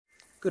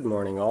Good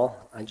morning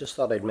all. I just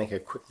thought I'd make a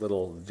quick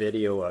little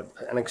video,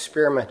 an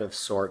experiment of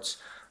sorts.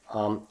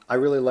 I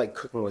really like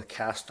cooking with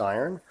cast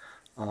iron,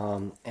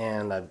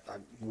 and I've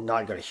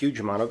not got a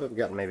huge amount of it. I've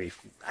got maybe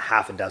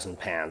half a dozen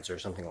pans or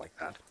something like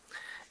that.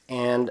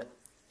 And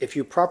if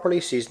you properly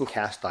season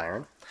cast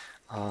iron,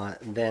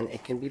 then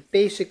it can be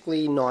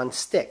basically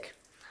non-stick.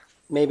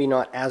 Maybe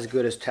not as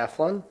good as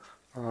Teflon,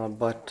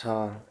 but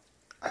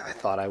I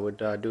thought I would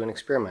do an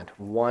experiment.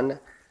 1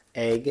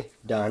 egg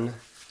done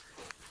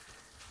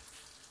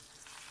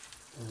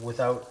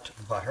without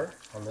butter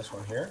on this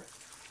one here.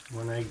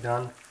 1 egg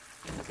done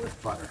with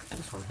butter,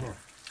 this one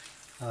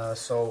here.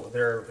 So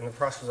they're in the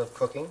process of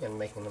cooking and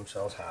making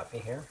themselves happy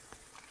here.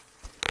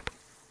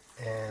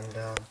 And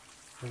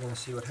we're going to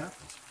see what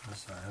happens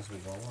as we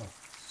go along.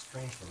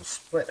 Strange little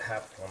split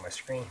happening on my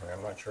screen here.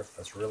 I'm not sure if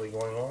that's really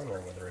going on or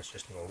whether it's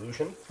just an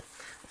illusion.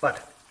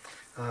 But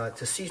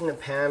to season a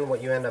pan,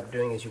 what you end up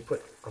doing is you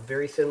put a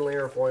very thin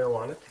layer of oil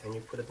on it and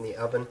you put it in the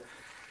oven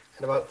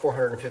at about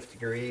 450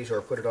 degrees,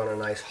 or put it on a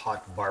nice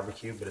hot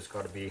barbecue, but it's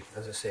got to be,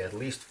 as I say, at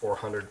least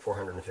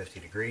 450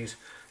 degrees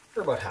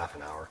for about half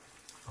an hour.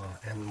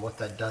 And what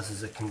that does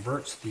is it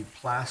converts the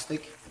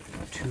plastic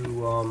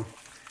to,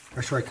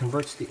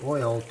 converts the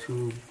oil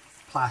to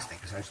plastic.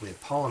 Essentially,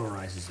 it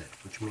polymerizes it,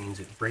 which means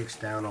it breaks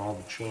down all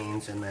the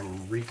chains and then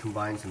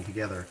recombines them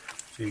together.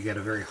 So you get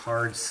a very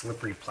hard,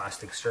 slippery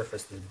plastic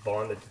surface that's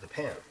bonded to the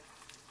pan.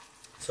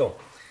 So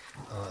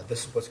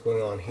this is what's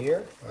going on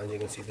here. You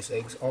can see this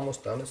egg's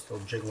almost done. It's still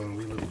jiggling a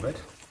wee little bit.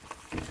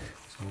 So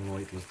I'm going to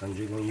wait till it's done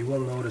jiggling. You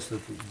will notice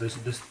that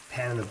this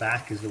pan in the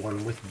back is the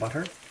one with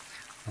butter.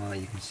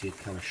 You can see it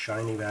kind of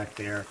shiny back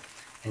there,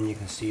 and you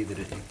can see that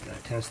it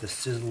tends to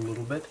sizzle a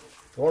little bit.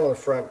 The one on the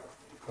front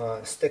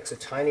sticks a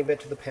tiny bit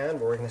to the pan,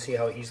 but we're going to see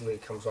how easily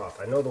it comes off.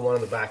 I know the one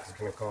on the back is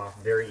going to come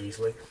off very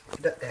easily.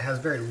 It has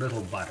very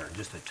little butter,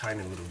 just a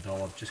tiny little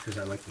dollop, just because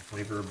I like the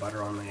flavor of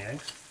butter on the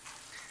eggs.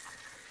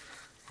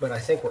 But I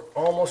think we're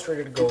almost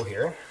ready to go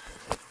here.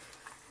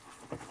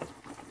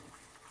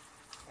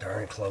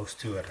 Darn close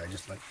to it.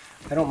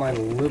 I don't mind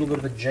a little bit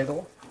of a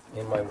jiggle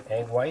in my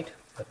egg white,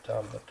 but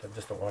I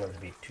just don't want it to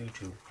be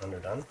too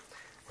underdone.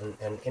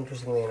 And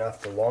interestingly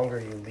enough, the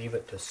longer you leave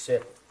it to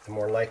sit, the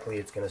more likely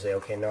it's going to say,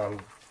 okay, now I'm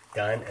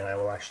done, and I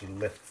will actually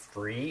lift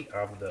free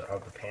of the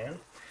pan.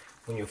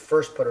 When you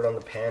first put it on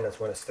the pan, that's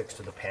when it sticks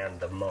to the pan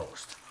the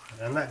most.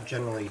 And that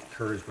generally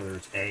occurs whether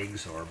it's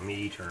eggs or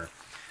meat or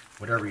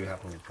whatever you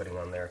happen to be putting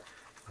on there.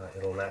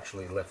 It'll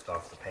naturally lift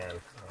off the pan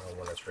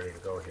when it's ready to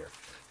go here.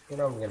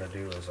 What I'm going to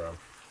do is, I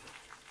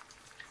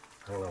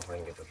don't know if I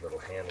can get this little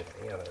handle.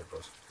 Yeah, there it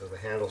goes. Because the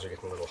handles are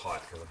getting a little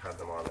hot because I've had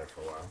them on there for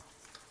a while.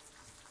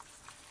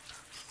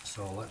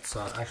 So let's,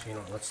 actually,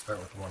 let's start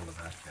with the one in the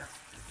back here.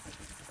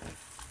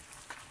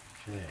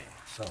 Okay,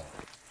 so,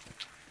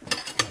 I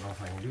don't know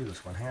if I can do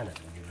this one-handed.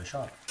 We'll give it a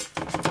shot.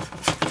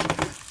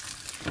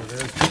 So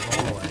there's the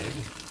normal egg.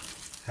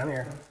 Come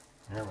here.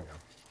 There we go.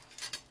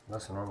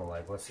 That's a normal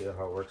egg. Let's see how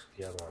it works with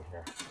the other one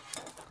here.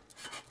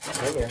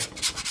 Right here.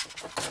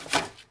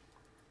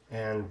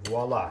 And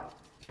voila.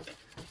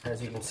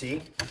 As you can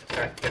see,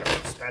 get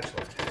off the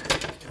spatula.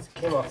 It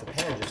came off the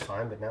pan just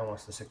fine, but now it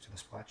wants to stick to the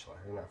spatula.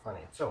 Isn't that funny?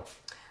 So,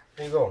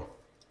 there you go.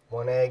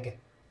 1 egg,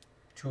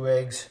 2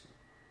 eggs,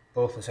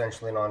 both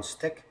essentially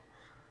non-stick.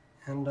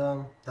 And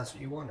that's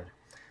what you wanted.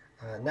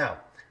 Now,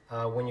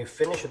 when you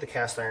finish with the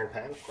cast iron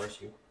pan, of course,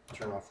 you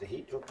turn off the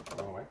heat. Oh,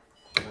 wrong way.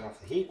 Turn off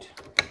the heat.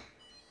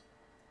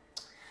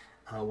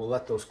 We'll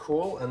let those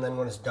cool, and then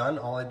when it's done,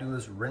 all I do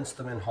is rinse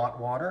them in hot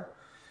water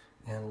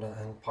and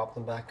pop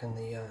them back in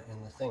the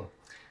thing.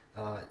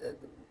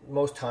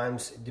 Most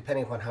times,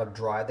 depending upon how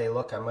dry they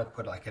look, I might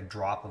put like a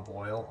drop of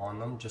oil on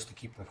them just to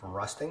keep them from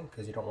rusting,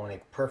 because you don't want a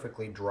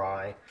perfectly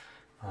dry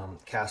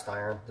cast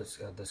iron that's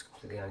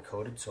completely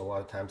uncoated. So a lot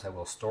of times I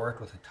will store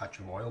it with a touch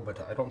of oil, but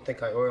I don't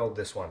think I oiled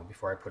this one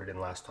before I put it in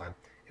last time.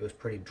 It was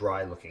pretty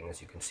dry looking,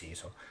 as you can see,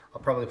 so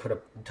I'll probably put a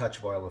touch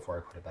of oil before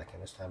I put it back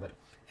in this time. But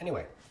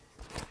anyway,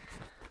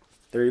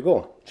 there you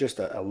go. Just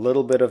a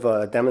little bit of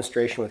a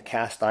demonstration with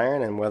cast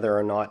iron and whether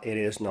or not it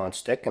is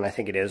non-stick. And I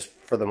think it is,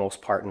 for the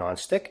most part,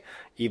 non-stick,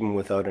 even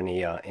without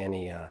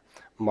any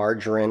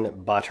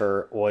margarine,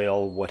 butter,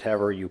 oil,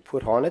 whatever you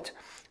put on it.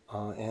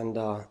 I'm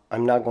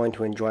now going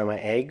to enjoy my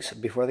eggs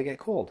before they get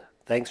cold.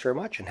 Thanks very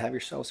much, and have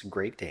yourselves a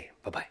great day.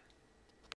 Bye-bye.